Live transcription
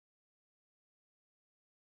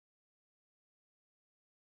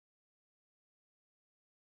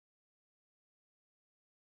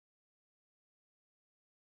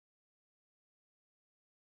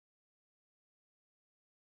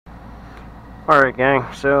Alright gang,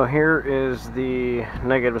 so here is the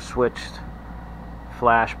negative switched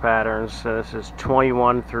flash patterns. So this is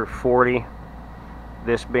 21 through 40,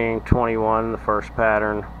 this being 21, the first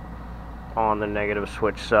pattern on the negative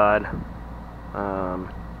switch side.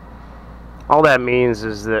 All that means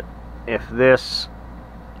is that if this,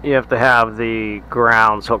 you have to have the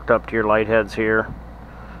grounds hooked up to your light heads here,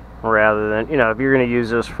 rather than, if you're going to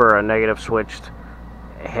use this for a negative switched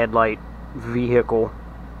headlight vehicle,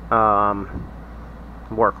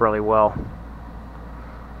 work really well.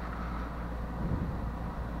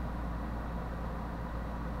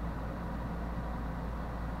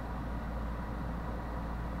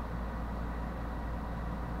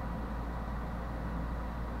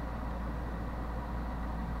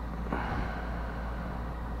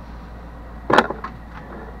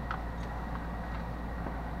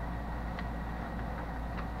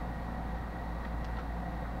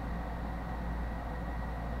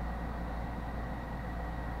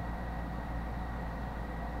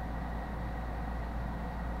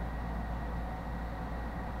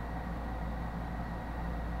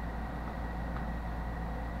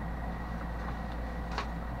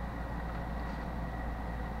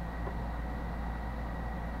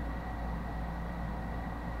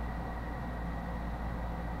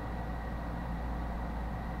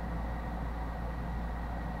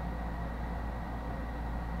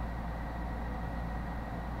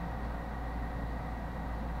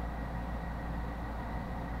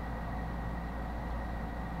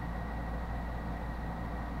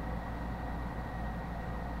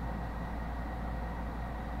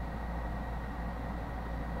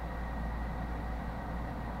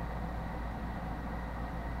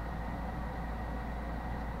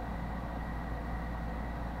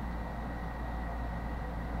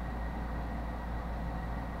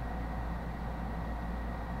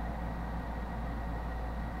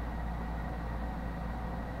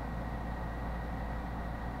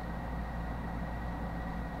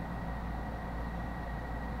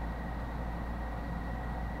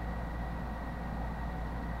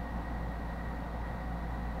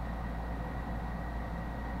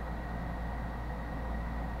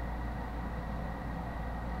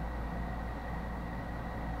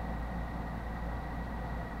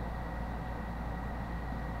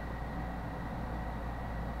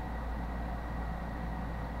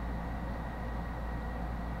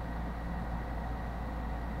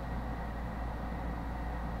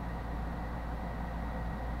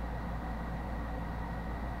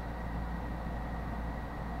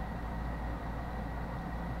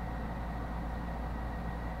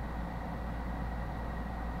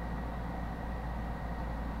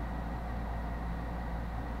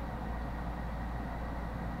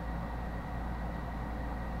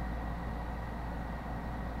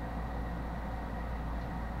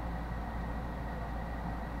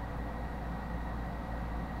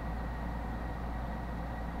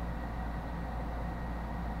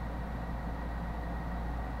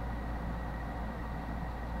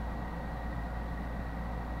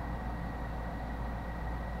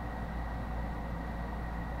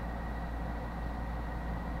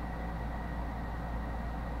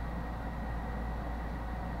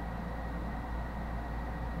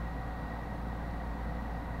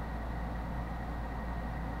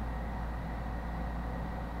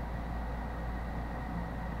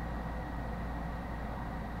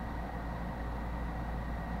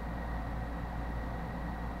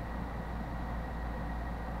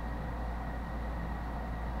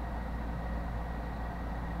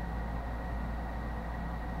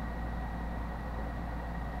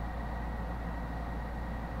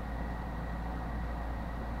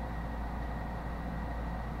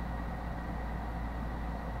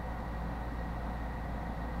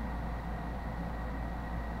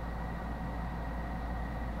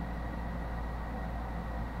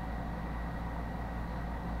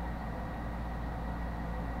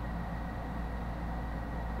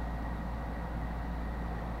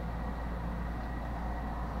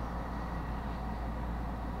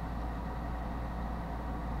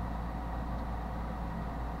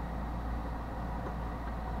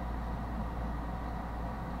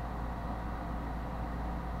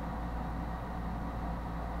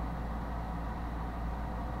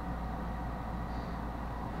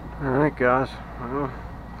 Alright guys, well,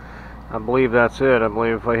 I believe that's it. I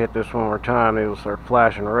believe if I hit this one more time, it'll start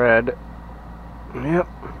flashing red. Yep.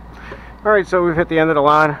 Alright, so we've hit the end of the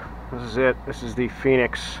line. This is it. This is the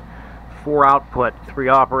Feniex 4 output, 3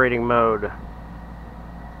 operating mode,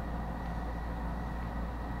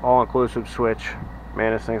 all-inclusive switch.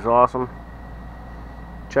 Man, this thing's awesome.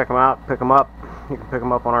 Check them out, pick them up. You can pick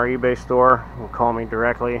them up on our eBay store. You can call me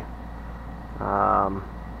directly.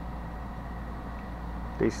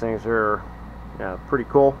 These things are pretty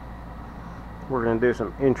cool. We're going to do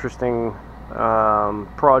some interesting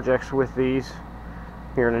projects with these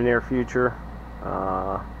here in the near future.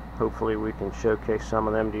 Hopefully we can showcase some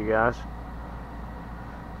of them to you guys.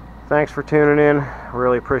 Thanks for tuning in.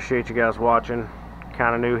 Really appreciate you guys watching.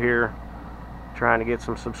 Kind of new here, trying to get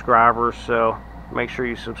some subscribers, so make sure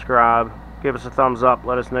you subscribe. Give us a thumbs up.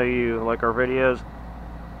 Let us know you like our videos.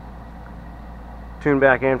 Tune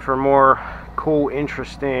back in for more cool,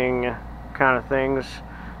 interesting kind of things.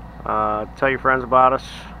 Tell your friends about us,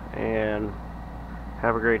 and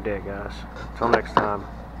have a great day, guys. Until next time.